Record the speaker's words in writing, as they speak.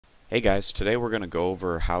Hey guys, today we're going to go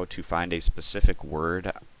over how to find a specific word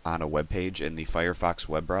on a web page in the Firefox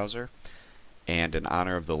web browser. And in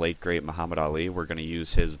honor of the late great Muhammad Ali, we're going to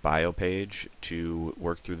use his bio page to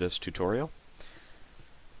work through this tutorial.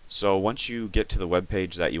 So once you get to the web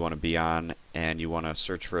page that you want to be on and you want to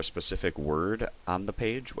search for a specific word on the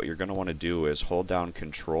page, what you're going to want to do is hold down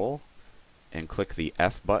Control and click the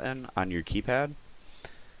F button on your keypad.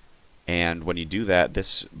 And when you do that,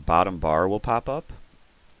 this bottom bar will pop up.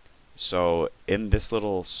 So in this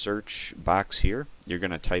little search box here, you're going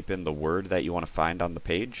to type in the word that you want to find on the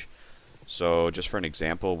page. So just for an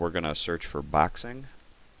example, we're going to search for boxing.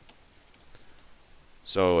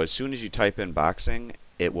 So as soon as you type in boxing,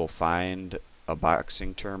 it will find a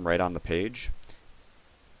boxing term right on the page.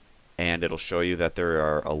 And it'll show you that there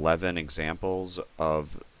are 11 examples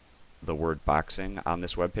of the word boxing on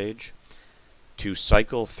this web page. To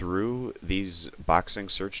cycle through these boxing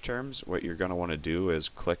search terms, what you're going to want to do is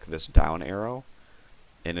click this down arrow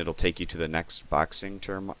and it'll take you to the next boxing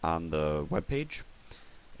term on the web page.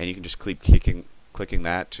 And you can just keep clicking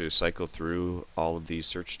that to cycle through all of these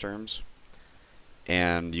search terms.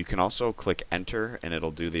 And you can also click enter and it'll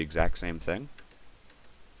do the exact same thing.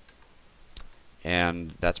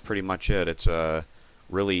 And that's pretty much it. It's a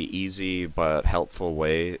really easy but helpful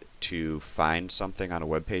way to find something on a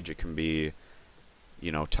web page. It can be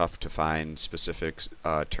tough to find specific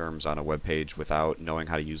terms on a web page without knowing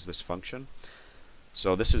how to use this function.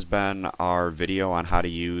 So this has been our video on how to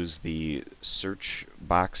use the search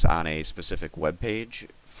box on a specific web page.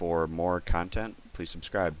 For more content, please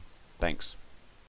subscribe. Thanks.